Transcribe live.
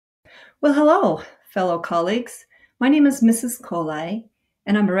Well, hello, fellow colleagues. My name is Mrs. Kohli,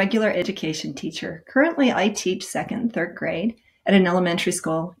 and I'm a regular education teacher. Currently, I teach second and third grade at an elementary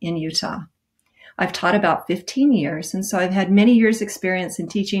school in Utah. I've taught about 15 years, and so I've had many years' experience in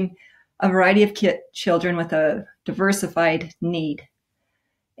teaching a variety of children with a diversified need.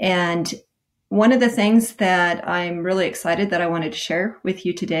 And one of the things that I'm really excited that I wanted to share with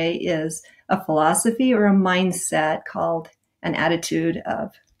you today is a philosophy or a mindset called an attitude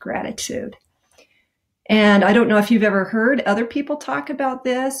of gratitude. And I don't know if you've ever heard other people talk about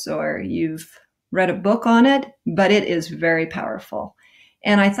this or you've read a book on it, but it is very powerful.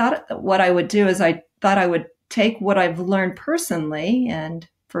 And I thought what I would do is I thought I would take what I've learned personally. And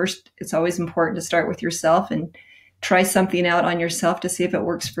first, it's always important to start with yourself and try something out on yourself to see if it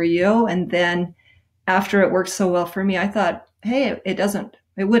works for you. And then after it worked so well for me, I thought, hey, it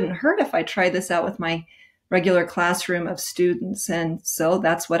wouldn't hurt if I tried this out with my regular classroom of students. And so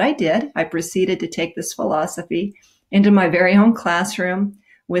that's what I did. I proceeded to take this philosophy into my very own classroom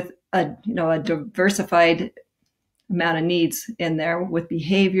with a diversified amount of needs in there with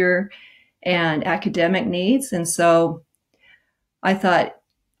behavior and academic needs. And so I thought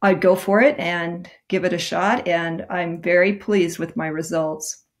I'd go for it and give it a shot. And I'm very pleased with my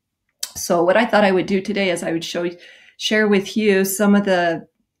results. So what I thought I would do today is I would share with you some of the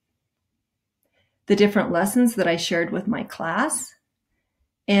different lessons that I shared with my class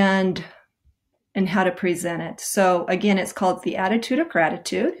and how to present it. So again, it's called the attitude of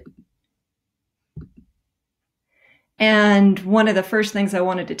gratitude. And one of the first things I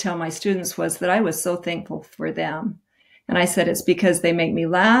wanted to tell my students was that I was so thankful for them. And I said, it's because they make me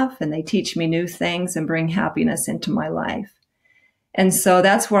laugh and they teach me new things and bring happiness into my life. And so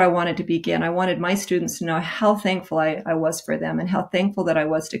that's where I wanted to begin. I wanted my students to know how thankful I was for them and how thankful that I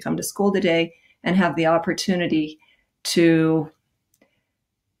was to come to school today and have the opportunity to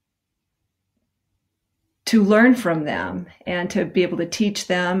learn from them and to be able to teach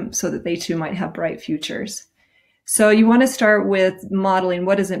them so that they too might have bright futures. So you want to start with modeling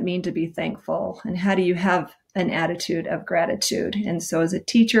what does it mean to be thankful and how do you have an attitude of gratitude. And so as a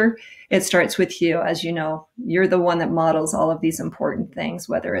teacher, it starts with you. As you know, you're the one that models all of these important things,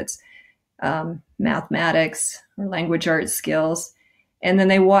 whether it's mathematics or language arts skills. And then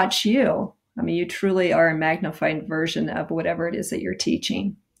they watch you. I mean, you truly are a magnified version of whatever it is that you're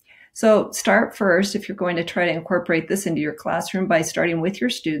teaching. So start first, if you're going to try to incorporate this into your classroom, by starting with your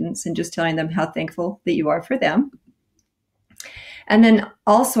students and just telling them how thankful that you are for them. And then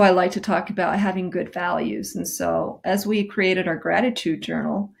also I like to talk about having good values. And so as we created our gratitude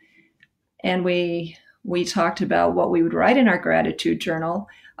journal and we talked about what we would write in our gratitude journal,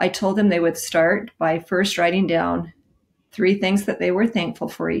 I told them they would start by first writing down 3 things that they were thankful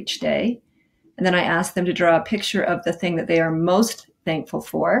for each day. And then I asked them to draw a picture of the thing that they are most thankful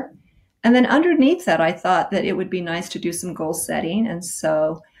for. And then underneath that, I thought that it would be nice to do some goal setting. And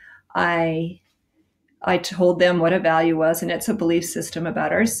so I told them what a value was, and it's a belief system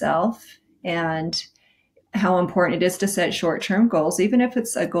about ourselves and how important it is to set short-term goals, even if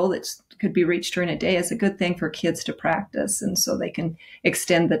it's a goal that could be reached during a day. Is a good thing for kids to practice. And so they can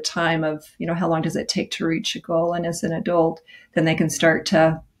extend the time of, how long does it take to reach a goal? And as an adult, then they can start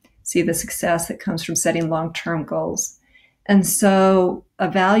to see the success that comes from setting long-term goals. And so a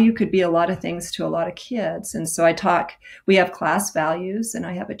value could be a lot of things to a lot of kids. And so we have class values, and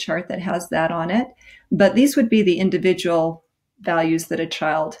I have a chart that has that on it. But these would be the individual values that a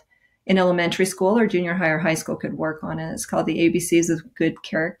child in elementary school or junior high or high school could work on. And it's called the ABCs of good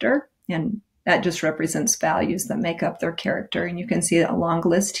character. And that just represents values that make up their character. And you can see a long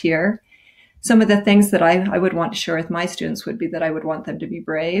list here. Some of the things that I would want to share with my students would be that I would want them to be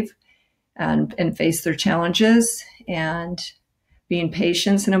brave and face their challenges, and being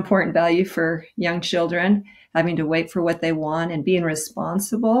patient is an important value for young children, having to wait for what they want, and being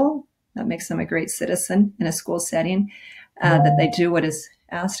responsible. That makes them a great citizen in a school setting, that they do what is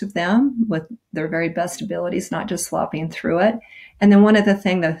asked of them with their very best abilities, not just slopping through it. And then one of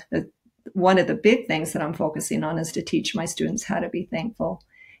the big things that I'm focusing on is to teach my students how to be thankful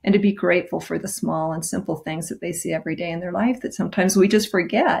and to be grateful for the small and simple things that they see every day in their life that sometimes we just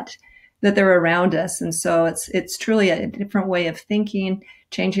forget that they're around us. And so it's truly a different way of thinking,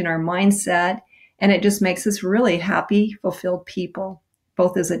 changing our mindset, and it just makes us really happy, fulfilled people,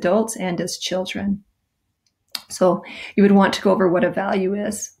 both as adults and as children. So you would want to go over what a value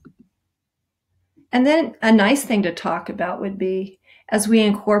is. And then a nice thing to talk about would be, as we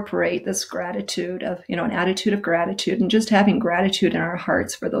incorporate this gratitude of, an attitude of gratitude and just having gratitude in our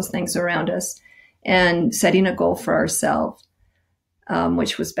hearts for those things around us and setting a goal for ourselves.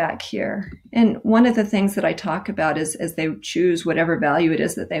 which was back here. And one of the things that I talk about is as they choose whatever value it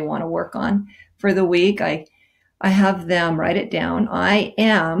is that they want to work on for the week, I have them write it down. I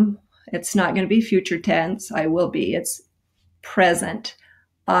am, it's not going to be future tense, I will be, it's present.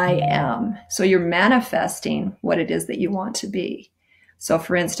 I am. So you're manifesting what it is that you want to be. So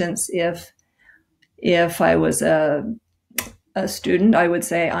for instance, if I was a student, I would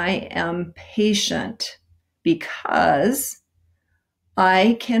say I am patient because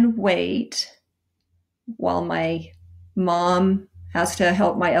I can wait while my mom has to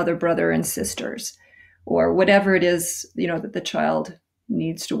help my other brother and sisters, or whatever it is, that the child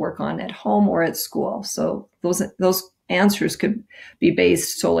needs to work on at home or at school. So those answers could be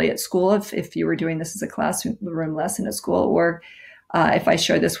based solely at school if you were doing this as a classroom lesson at school, or if I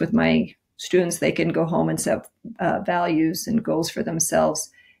share this with my students, they can go home and set values and goals for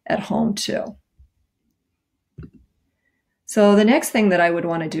themselves at home too. So the next thing that I would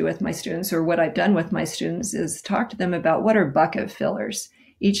want to do with my students, or what I've done with my students, is talk to them about what are bucket fillers.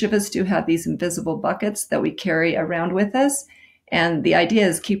 Each of us do have these invisible buckets that we carry around with us. And the idea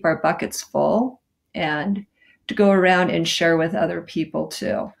is keep our buckets full and to go around and share with other people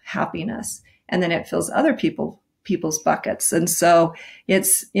too, happiness. And then it fills other people's buckets. And so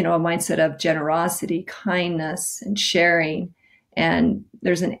it's, a mindset of generosity, kindness, and sharing. And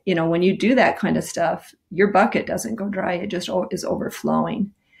there's when you do that kind of stuff, your bucket doesn't go dry. It just is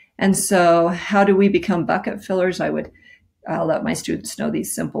overflowing. And so how do we become bucket fillers? I'll let my students know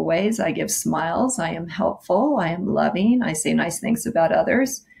these simple ways. I give smiles. I am helpful. I am loving. I say nice things about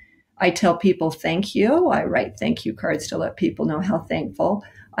others. I tell people thank you. I write thank you cards to let people know how thankful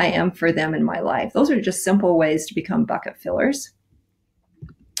I am for them in my life. Those are just simple ways to become bucket fillers.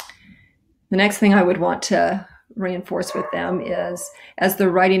 The next thing I would want to reinforce with them is, as they're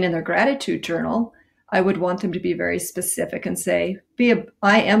writing in their gratitude journal, I would want them to be very specific and say,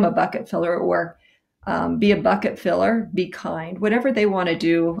 I am a bucket filler, or be a bucket filler, be kind, whatever they want to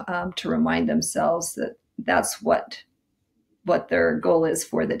do to remind themselves that that's what their goal is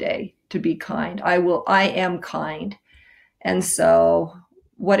for the day, to be kind. I am kind. And so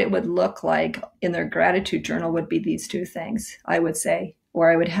what it would look like in their gratitude journal would be these two things. I would say,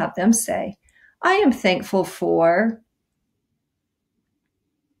 or I would have them say, I am thankful for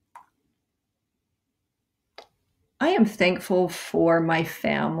my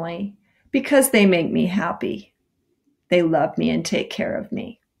family because they make me happy. They love me and take care of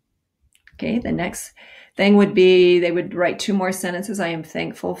me. Okay, the next thing would be they would write two more sentences. I am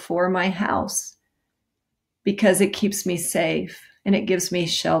thankful for my house because it keeps me safe and it gives me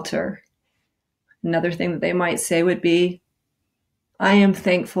shelter. Another thing that they might say would be, I am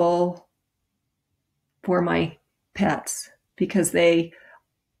thankful for my pets because they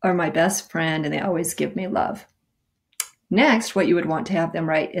are my best friend and they always give me love. Next, what you would want to have them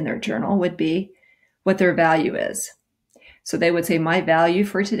write in their journal would be what their value is. So they would say, my value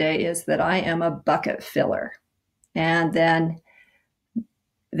for today is that I am a bucket filler. And then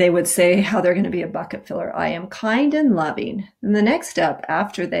they would say how they're going to be a bucket filler. I am kind and loving. And the next step,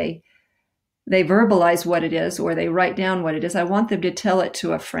 after they verbalize what it is, or they write down what it is, I want them to tell it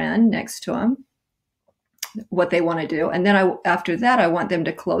to a friend next to them, what they want to do. And then after that, I want them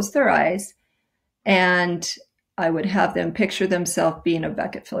to close their eyes, and I would have them picture themselves being a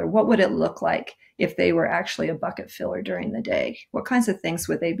bucket filler. What would it look like if they were actually a bucket filler during the day? What kinds of things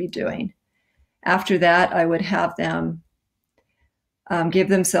would they be doing? After that, I would have them give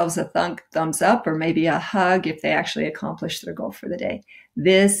themselves a thumbs up or maybe a hug if they actually accomplished their goal for the day.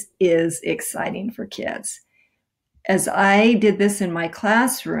 This is exciting for kids. As I did this in my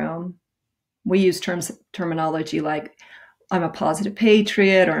classroom, we use terminology like I'm a positive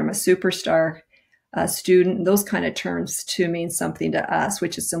patriot or I'm a superstar student, those kind of terms to mean something to us,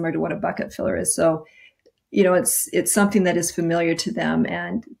 which is similar to what a bucket filler is. So, it's something that is familiar to them.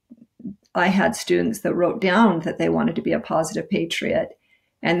 And I had students that wrote down that they wanted to be a positive patriot.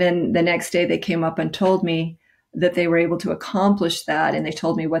 And then the next day they came up and told me that they were able to accomplish that. And they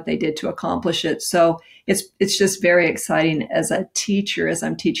told me what they did to accomplish it. So it's just very exciting as a teacher, as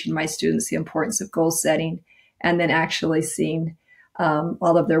I'm teaching my students the importance of goal setting and then actually seeing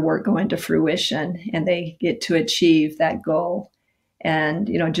all of their work go into fruition and they get to achieve that goal. And,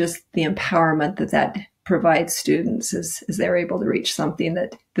 just the empowerment that provides students as they're able to reach something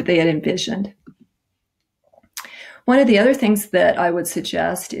that they had envisioned. One of the other things that I would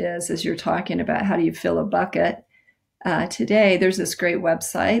suggest is, as you're talking about how do you fill a bucket, today there's this great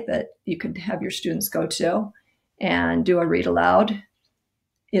website that you could have your students go to and do a read aloud.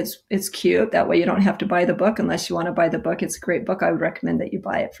 It's cute. That way you don't have to buy the book unless you want to buy the book. It's a great book. I would recommend that you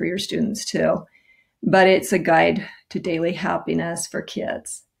buy it for your students too. but it's a guide to daily happiness for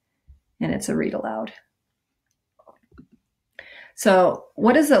kids, and it's a read aloud. So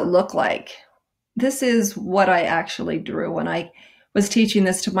what does it look like? This is what I actually drew when I was teaching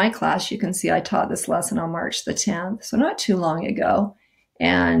this to my class. You can see I taught this lesson on March the 10th, so not too long ago.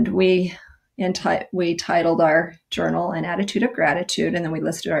 And we titled our journal An Attitude of Gratitude, and then we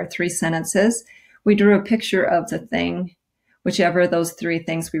listed our 3 sentences. We drew a picture of the thing, whichever of those 3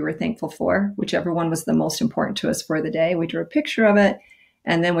 things we were thankful for, whichever one was the most important to us for the day. We drew a picture of it,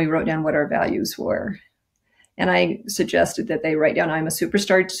 and then we wrote down what our values were. And I suggested that they write down, I'm a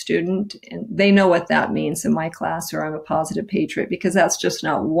superstar student, and they know what that means in my class, or I'm a positive patriot, because that's just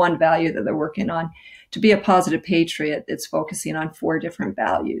not one value that they're working on. To be a positive patriot, it's focusing on 4 different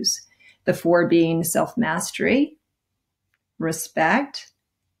values. The 4 being self-mastery, respect,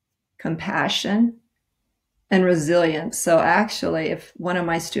 compassion, and resilience. So actually, if one of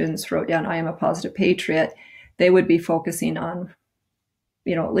my students wrote down, I am a positive patriot, they would be focusing on,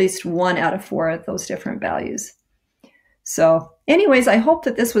 at least 1 out of 4 of those different values. So anyways, I hope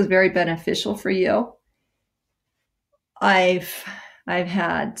that this was very beneficial for you. I've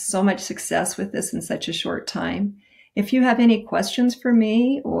had so much success with this in such a short time. If you have any questions for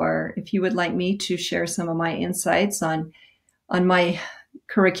me, or if you would like me to share some of my insights on my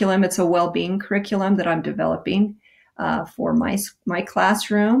curriculum, it's a well-being curriculum that I'm developing for my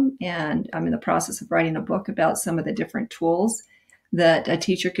classroom, and I'm in the process of writing a book about some of the different tools that a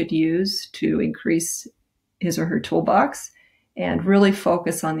teacher could use to increase his or her toolbox and really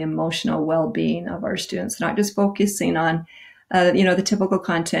focus on the emotional well-being of our students, not just focusing on the typical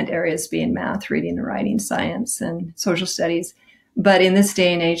content areas being math, reading and writing, science, and social studies. But in this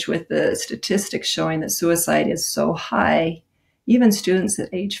day and age, with the statistics showing that suicide is so high, even students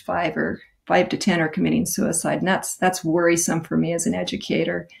at age 5 or 5 to 10 are committing suicide. And that's worrisome for me as an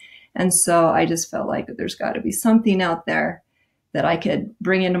educator. And so I just felt like that there's got to be something out there that I could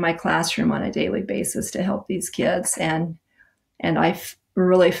bring into my classroom on a daily basis to help these kids. And I've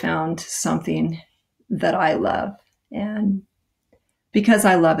really found something that I love. And because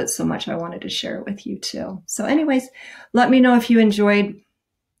I love it so much, I wanted to share it with you too. So anyways, let me know if you enjoyed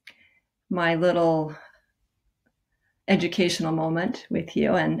my little educational moment with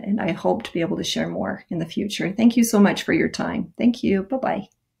you. And I hope to be able to share more in the future. Thank you so much for your time. Thank you.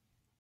 Bye-bye.